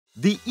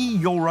The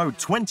eEURO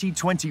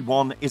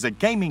 2021 is a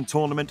gaming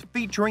tournament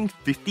featuring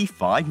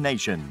 55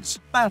 nations,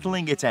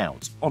 battling it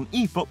out on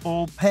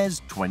eFootball PES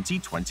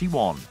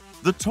 2021.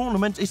 The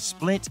tournament is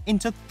split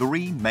into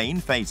three main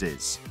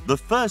phases. The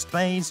first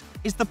phase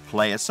is the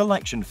player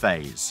selection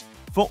phase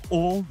for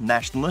all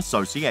national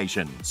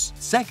associations.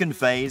 Second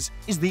phase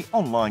is the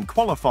online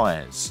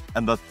qualifiers,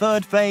 and the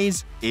third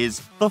phase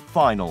is the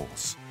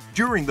finals.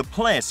 During the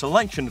player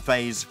selection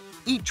phase,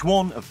 each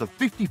one of the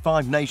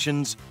 55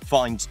 nations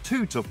finds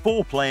 2 to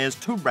 4 players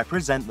to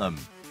represent them.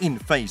 In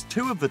Phase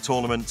 2 of the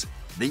tournament,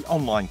 the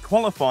online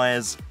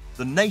qualifiers,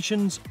 the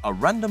nations are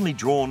randomly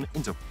drawn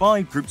into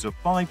 5 groups of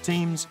 5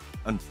 teams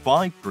and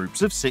 5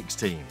 groups of 6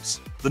 teams.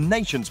 The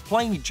nations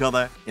play each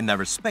other in their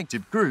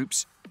respective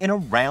groups in a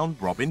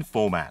round-robin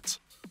format.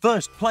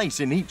 First place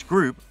in each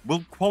group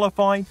will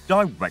qualify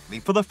directly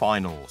for the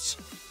finals,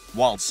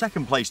 while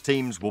second-place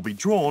teams will be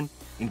drawn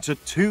into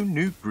 2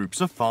 new groups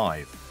of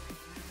 5.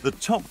 The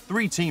top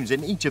 3 teams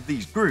in each of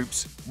these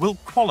groups will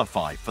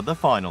qualify for the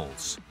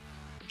finals.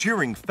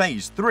 During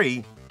Phase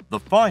 3,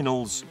 the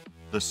finals,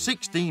 the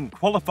 16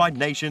 qualified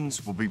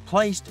nations will be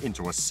placed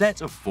into a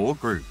set of 4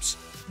 groups,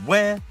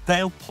 where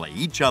they'll play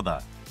each other.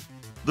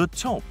 The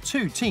top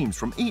 2 teams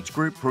from each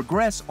group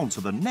progress onto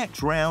the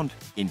next round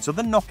into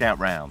the knockout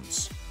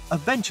rounds.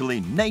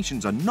 Eventually,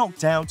 nations are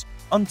knocked out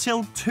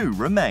until 2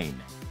 remain,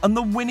 and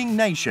the winning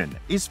nation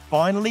is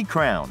finally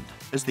crowned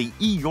as the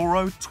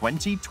eEURO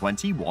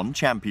 2021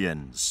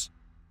 champions.